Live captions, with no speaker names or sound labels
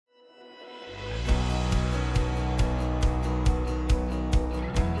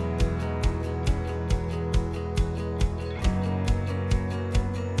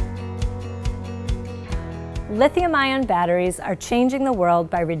Lithium-ion batteries are changing the world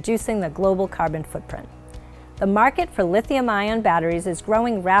by reducing the global carbon footprint. The market for lithium-ion batteries is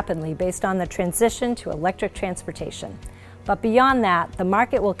growing rapidly based on the transition to electric transportation. But beyond that, the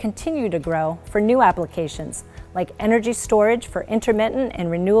market will continue to grow for new applications like energy storage for intermittent and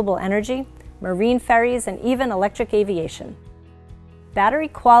renewable energy, marine ferries, and even electric aviation. Battery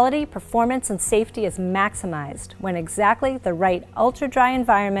quality, performance, and safety is maximized when exactly the right ultra-dry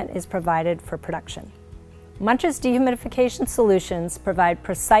environment is provided for production. Munters dehumidification solutions provide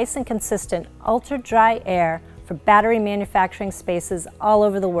precise and consistent ultra-dry air for battery manufacturing spaces all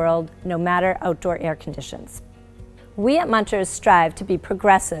over the world, no matter outdoor air conditions. We at Munters strive to be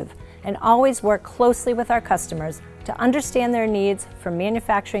progressive and always work closely with our customers to understand their needs for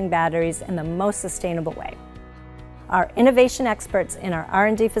manufacturing batteries in the most sustainable way. Our innovation experts in our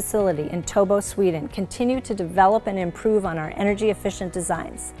R&D facility in Tobo, Sweden continue to develop and improve on our energy-efficient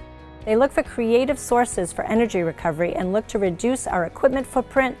designs. They look for creative sources for energy recovery and look to reduce our equipment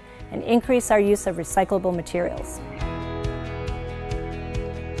footprint and increase our use of recyclable materials.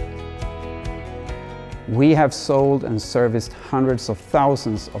 We have sold and serviced hundreds of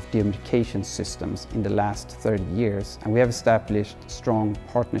thousands of dehumidification systems in the last 30 years, and we have established strong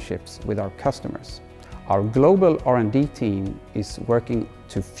partnerships with our customers. Our global R&D team is working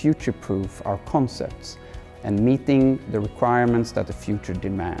to future-proof our concepts and meeting the requirements that the future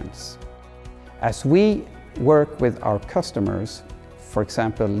demands. As we work with our customers, for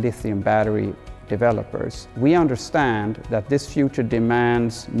example, lithium battery developers, we understand that this future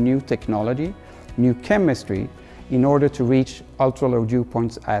demands new technology, new chemistry, in order to reach ultra-low dew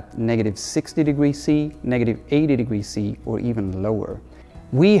points at -60°C, -80°C, or even lower.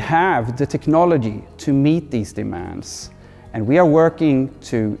 We have the technology to meet these demands, and we are working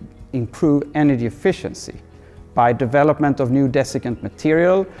to improve energy efficiency by development of new desiccant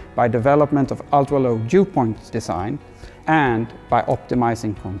material, by development of ultra-low dew point design, and by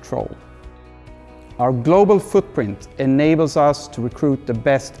optimizing control. Our global footprint enables us to recruit the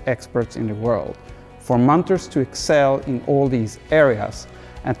best experts in the world, for Munters to excel in all these areas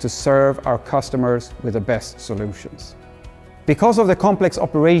and to serve our customers with the best solutions. Because of the complex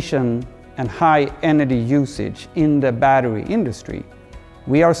operation and high energy usage in the battery industry,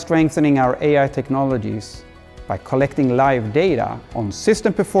 we are strengthening our AI technologies by collecting live data on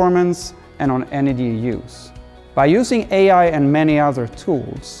system performance and on energy use. By using AI and many other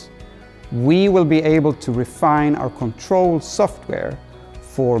tools, we will be able to refine our control software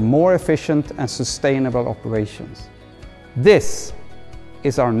for more efficient and sustainable operations. This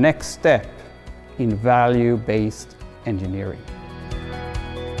is our next step in value-based engineering.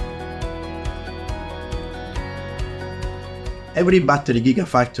 Every battery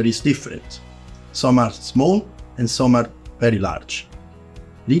gigafactory is different. Some are small and some are very large.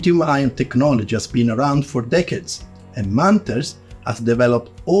 Lithium-ion technology has been around for decades, and Munters has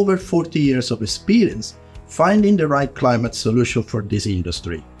developed over 40 years of experience finding the right climate solution for this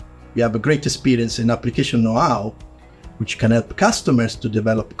industry. We have a great experience in application know-how, which can help customers to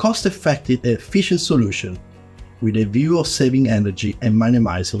develop cost-effective and efficient solutions with a view of saving energy and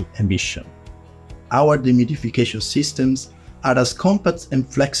minimizing emission. Our dehumidification systems are as compact and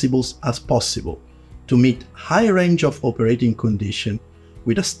flexible as possible to meet high range of operating conditions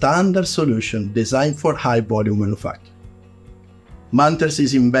with a standard solution designed for high volume manufacturing. Munters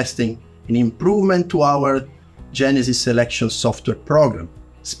is investing in improvement to our Genesis selection software program,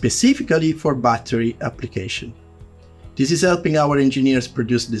 specifically for battery application. This is helping our engineers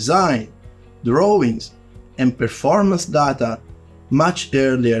produce design, drawings, and performance data much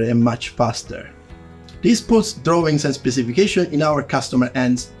earlier and much faster. This puts drawings and specification in our customer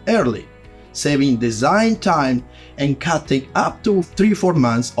hands early, saving design time and cutting up to 3-4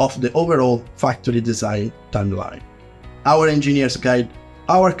 months of the overall factory design timeline. Our engineers guide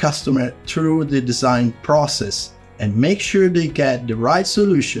our customer through the design process and make sure they get the right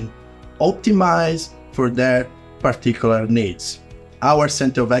solution optimized for their particular needs. Our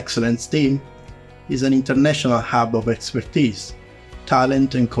Center of Excellence team is an international hub of expertise,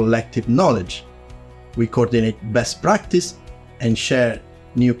 talent, and collective knowledge. We coordinate best practice and share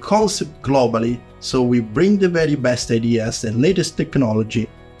new concepts globally, so we bring the very best ideas and latest technology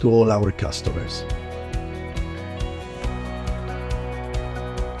to all our customers.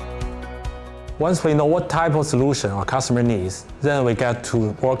 Once we know what type of solution our customer needs, then we get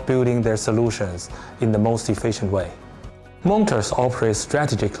to work building their solutions in the most efficient way. Munters operates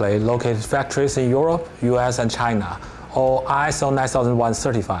strategically located factories in Europe, US, and China, all ISO 9001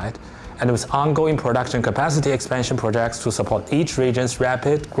 certified, and with ongoing production capacity expansion projects to support each region's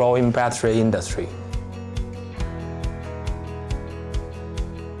rapid growing battery industry.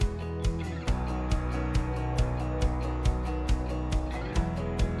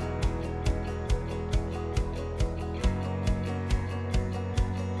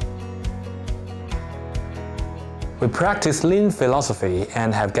 We practice lean philosophy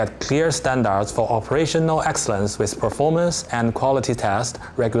and have got clear standards for operational excellence with performance and quality test,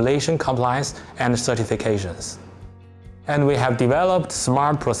 regulation compliance, and certifications. And we have developed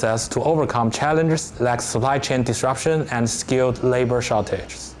smart process to overcome challenges like supply chain disruption and skilled labor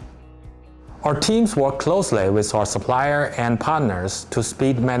shortages. Our teams work closely with our supplier and partners to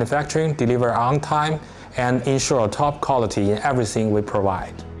speed manufacturing, deliver on time, and ensure top quality in everything we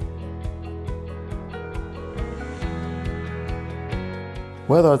provide.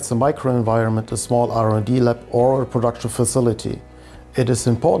 Whether it's a microenvironment, a small R&D lab, or a production facility, it is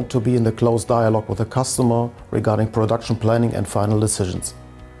important to be in the close dialogue with the customer regarding production planning and final decisions.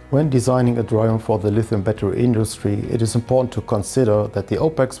 When designing a drawing for the lithium battery industry, it is important to consider that the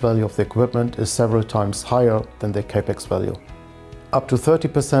OPEX value of the equipment is several times higher than the CAPEX value. Up to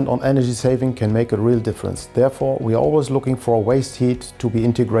 30% on energy saving can make a real difference. Therefore, we are always looking for waste heat to be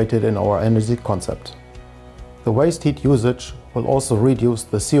integrated in our energy concept. The waste heat usage will also reduce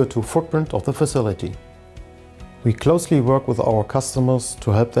the CO2 footprint of the facility. We closely work with our customers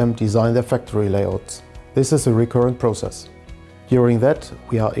to help them design their factory layouts. This is a recurring process. During that,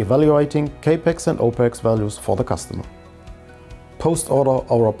 we are evaluating CAPEX and OPEX values for the customer. Post-order,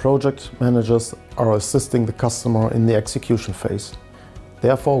 our project managers are assisting the customer in the execution phase.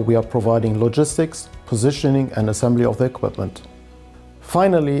 Therefore, we are providing logistics, positioning and assembly of the equipment.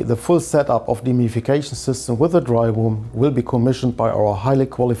 Finally, the full setup of the dehumidification system with the dry room will be commissioned by our highly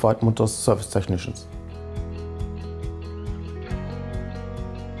qualified Munters service technicians.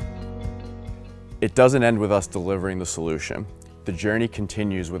 It doesn't end with us delivering the solution. The journey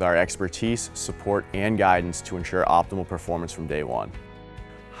continues with our expertise, support, and guidance to ensure optimal performance from day one.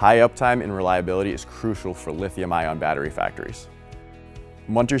 High uptime and reliability is crucial for lithium-ion battery factories.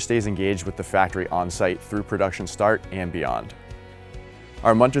 Munters stays engaged with the factory on-site through production start and beyond.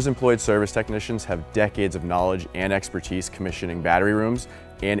 Our Munters employed service technicians have decades of knowledge and expertise commissioning battery rooms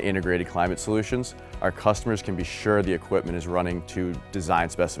and integrated climate solutions. Our customers can be sure the equipment is running to design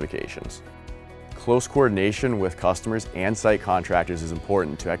specifications. Close coordination with customers and site contractors is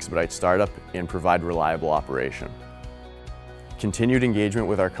important to expedite startup and provide reliable operation. Continued engagement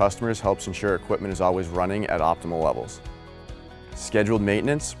with our customers helps ensure equipment is always running at optimal levels. Scheduled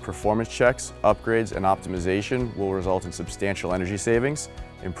maintenance, performance checks, upgrades, and optimization will result in substantial energy savings,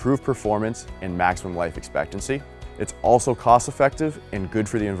 improved performance, and maximum life expectancy. It's also cost-effective and good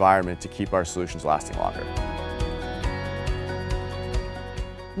for the environment to keep our solutions lasting longer.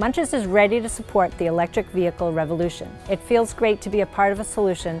 Munters is ready to support the electric vehicle revolution. It feels great to be a part of a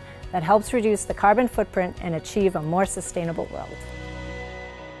solution that helps reduce the carbon footprint and achieve a more sustainable world.